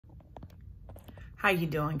How you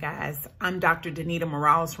doing, guys? I'm Dr. Danita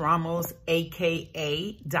Morales Ramos,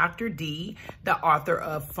 aka Dr. D, the author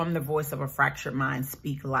of From the Voice of a Fractured Mind,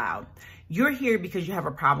 Speak Loud. You're here because you have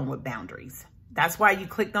a problem with boundaries. That's why you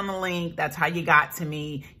clicked on the link. That's how you got to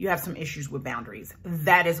me. You have some issues with boundaries.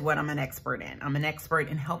 That is what I'm an expert in. I'm an expert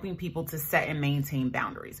in helping people to set and maintain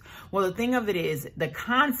boundaries. Well, the thing of it is, the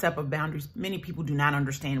concept of boundaries, many people do not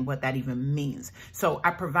understand what that even means. So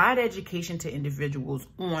I provide education to individuals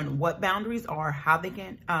on what boundaries are, how they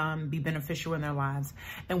can be beneficial in their lives,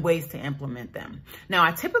 and ways to implement them. Now,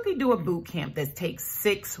 I typically do a boot camp that takes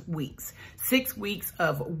 6 weeks. 6 weeks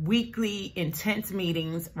of weekly intense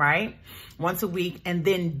meetings, right? Once a week, and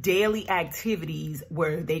then daily activities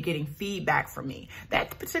where they're getting feedback from me.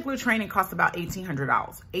 That particular training costs about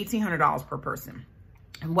 $1,800 per person.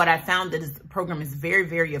 And what I found that this program is very,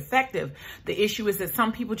 very effective. The issue is that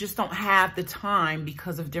some people just don't have the time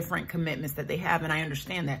because of different commitments that they have. And I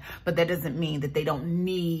understand that, but that doesn't mean that they don't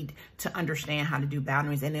need to understand how to do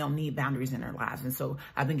boundaries, and they don't need boundaries in their lives. And so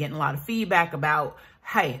I've been getting a lot of feedback about,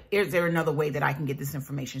 hey, is there another way that I can get this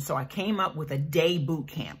information? So I came up with a day boot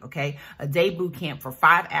camp, okay? A day boot camp for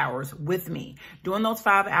 5 hours with me. During those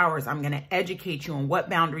 5 hours, I'm going to educate you on what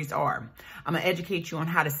boundaries are. I'm going to educate you on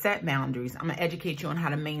how to set boundaries. I'm going to educate you on how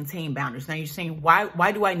to maintain boundaries. Now you're saying,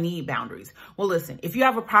 why do I need boundaries? Well, listen, if you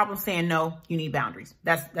have a problem saying no, you need boundaries.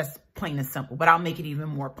 That's plain and simple, but I'll make it even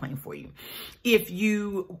more plain for you. If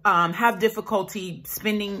you have difficulty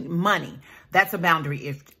spending money, that's a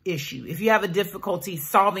boundary issue. If you have a difficulty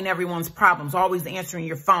solving everyone's problems, always answering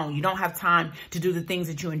your phone, you don't have time to do the things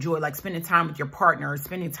that you enjoy, like spending time with your partner or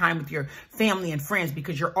spending time with your family and friends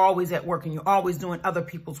because you're always at work and you're always doing other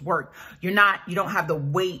people's work. You don't have the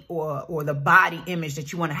weight or the body image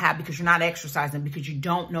that you want to have because you're not exercising, because you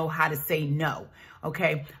don't know how to say no.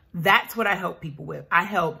 Okay. That's what I help people with. I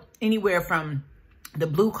help anywhere from the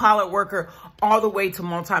blue collar worker all the way to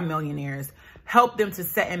multimillionaires, help them to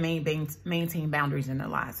set and maintain boundaries in their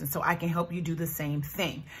lives. And so I can help you do the same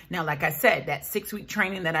thing. Now, like I said, that 6-week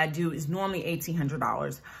training that I do is normally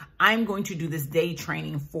 $1,800. I'm going to do this day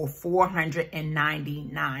training for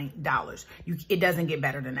 $499. It doesn't get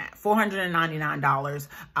better than that. $499.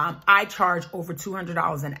 I charge over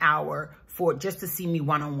 $200 an hour for just to see me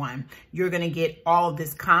one-on-one. You're going to get all of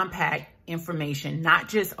this compact information, not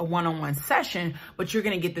just a one-on-one session, but you're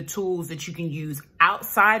going to get the tools that you can use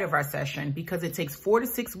outside of our session, because it takes 4 to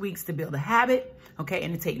 6 weeks to build a habit. Okay.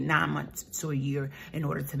 And it takes 9 months to a year in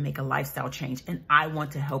order to make a lifestyle change. And I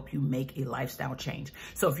want to help you make a lifestyle change.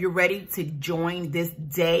 So if you're ready to join this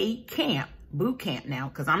day camp, boot camp now,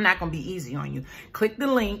 because I'm not going to be easy on you, click the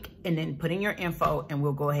link and then put in your info and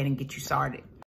we'll go ahead and get you started.